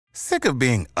Sick of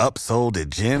being upsold at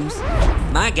gyms?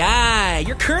 My guy,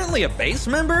 you're currently a base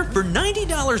member? For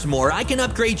 $90 more, I can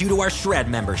upgrade you to our Shred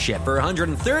membership. For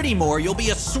 $130 more, you'll be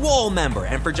a Swole member.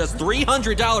 And for just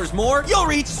 $300 more, you'll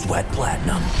reach Sweat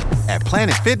Platinum. At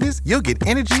Planet Fitness, you'll get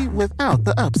energy without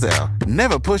the upsell.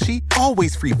 Never pushy,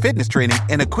 always free fitness training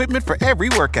and equipment for every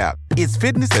workout. It's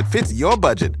fitness that fits your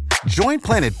budget. Join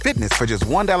Planet Fitness for just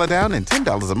 $1 down and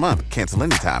 $10 a month. Cancel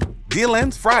anytime. Deal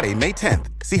ends Friday, May 10th.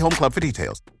 See Home Club for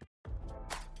details.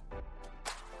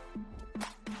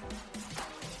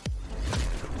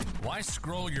 Why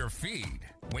scroll your feed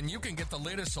when you can get the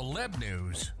latest celeb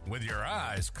news with your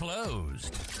eyes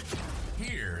closed?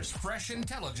 Here's fresh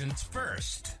intelligence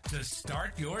first to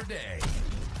start your day.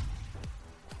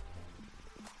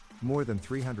 More than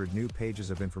 300 new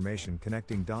pages of information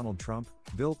connecting Donald Trump,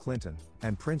 Bill Clinton,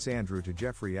 and Prince Andrew to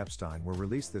Jeffrey Epstein were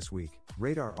released this week,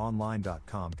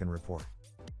 RadarOnline.com can report.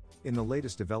 In the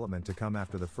latest development to come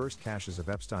after the first caches of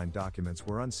Epstein documents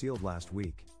were unsealed last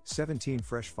week, 17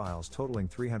 fresh files totaling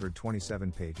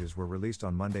 327 pages were released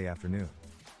on Monday afternoon.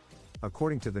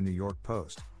 According to the New York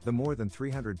Post, the more than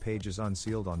 300 pages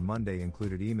unsealed on Monday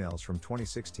included emails from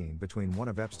 2016 between one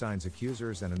of Epstein's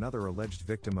accusers and another alleged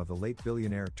victim of the late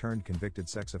billionaire turned convicted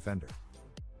sex offender.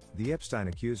 The Epstein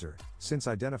accuser, since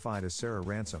identified as Sarah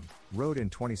Ransom, wrote in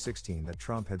 2016 that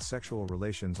Trump had sexual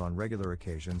relations on regular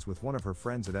occasions with one of her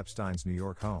friends at Epstein's New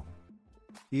York home.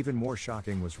 Even more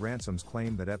shocking was Ransom's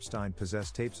claim that Epstein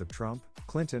possessed tapes of Trump,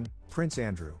 Clinton, Prince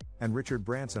Andrew, and Richard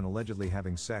Branson allegedly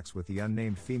having sex with the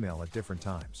unnamed female at different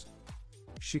times.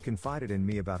 She confided in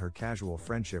me about her casual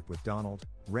friendship with Donald,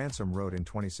 Ransom wrote in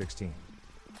 2016.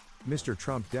 Mr.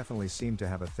 Trump definitely seemed to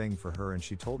have a thing for her, and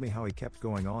she told me how he kept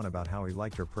going on about how he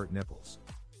liked her pert nipples.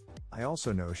 I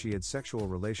also know she had sexual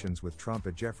relations with Trump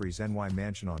at Jeffrey's NY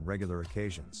mansion on regular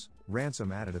occasions,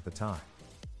 Ransom added at the time.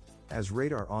 As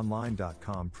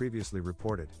RadarOnline.com previously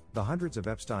reported, the hundreds of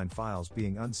Epstein files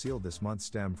being unsealed this month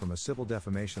stem from a civil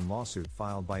defamation lawsuit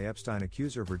filed by Epstein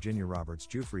accuser Virginia Roberts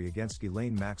Giuffre against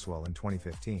Ghislaine Maxwell in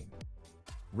 2015.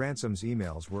 Ransom's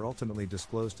emails were ultimately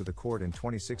disclosed to the court in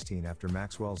 2016 after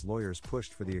Maxwell's lawyers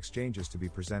pushed for the exchanges to be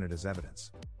presented as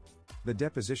evidence. The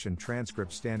deposition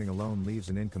transcript standing alone leaves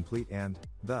an incomplete and,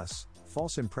 thus,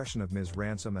 false impression of Ms.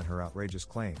 Ransom and her outrageous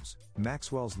claims,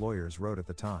 Maxwell's lawyers wrote at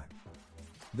the time.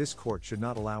 This court should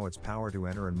not allow its power to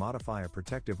enter and modify a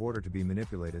protective order to be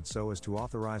manipulated so as to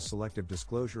authorize selective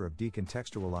disclosure of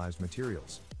decontextualized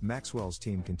materials, Maxwell's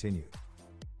team continued.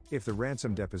 If the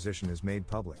Ransom deposition is made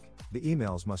public, the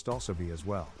emails must also be as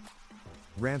well.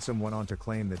 Ransom went on to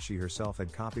claim that she herself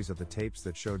had copies of the tapes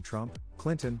that showed Trump,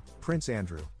 Clinton, Prince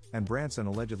Andrew, and Branson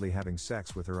allegedly having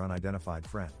sex with her unidentified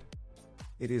friend.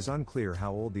 It is unclear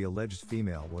how old the alleged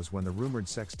female was when the rumored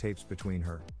sex tapes between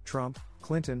her, Trump,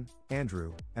 Clinton,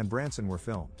 Andrew, and Branson were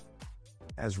filmed.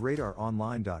 As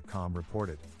RadarOnline.com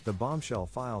reported, the bombshell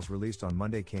files released on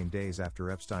Monday came days after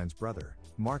Epstein's brother,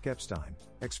 Mark Epstein,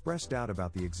 expressed doubt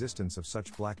about the existence of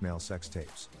such blackmail sex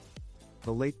tapes.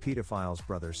 The late pedophile's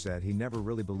brother said he never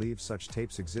really believed such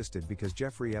tapes existed because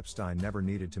Jeffrey Epstein never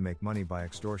needed to make money by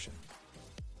extortion.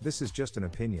 This is just an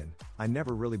opinion, I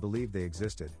never really believed they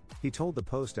existed, he told the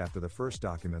Post after the first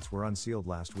documents were unsealed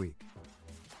last week.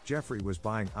 Jeffrey was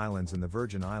buying islands in the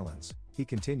Virgin Islands, he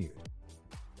continued.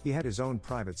 He had his own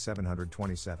private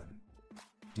 727.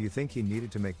 Do you think he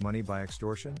needed to make money by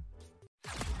extortion?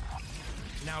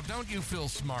 Now don't you feel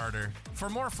smarter? For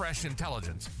more fresh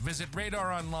intelligence, visit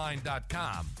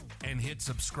RadarOnline.com and hit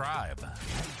subscribe.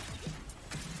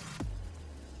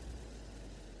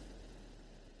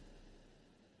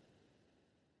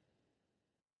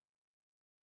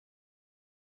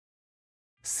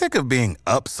 Sick of being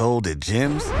upsold at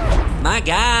gyms? My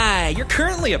guy, you're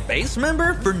currently a base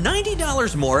member? For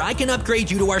 $90 more, I can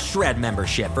upgrade you to our Shred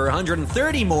membership. For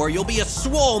 $130 more, you'll be a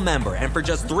Swole member. And for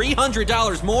just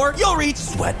 $300 more, you'll reach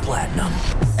Sweat Platinum.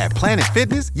 At Planet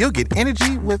Fitness, you'll get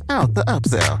energy without the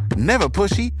upsell. Never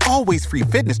pushy, always free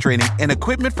fitness training and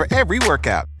equipment for every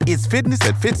workout. It's fitness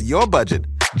that fits your budget.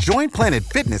 Join Planet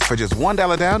Fitness for just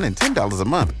 $1 down and $10 a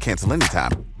month. Cancel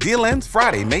anytime. Deal ends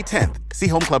Friday, May 10th. See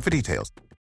Home Club for details.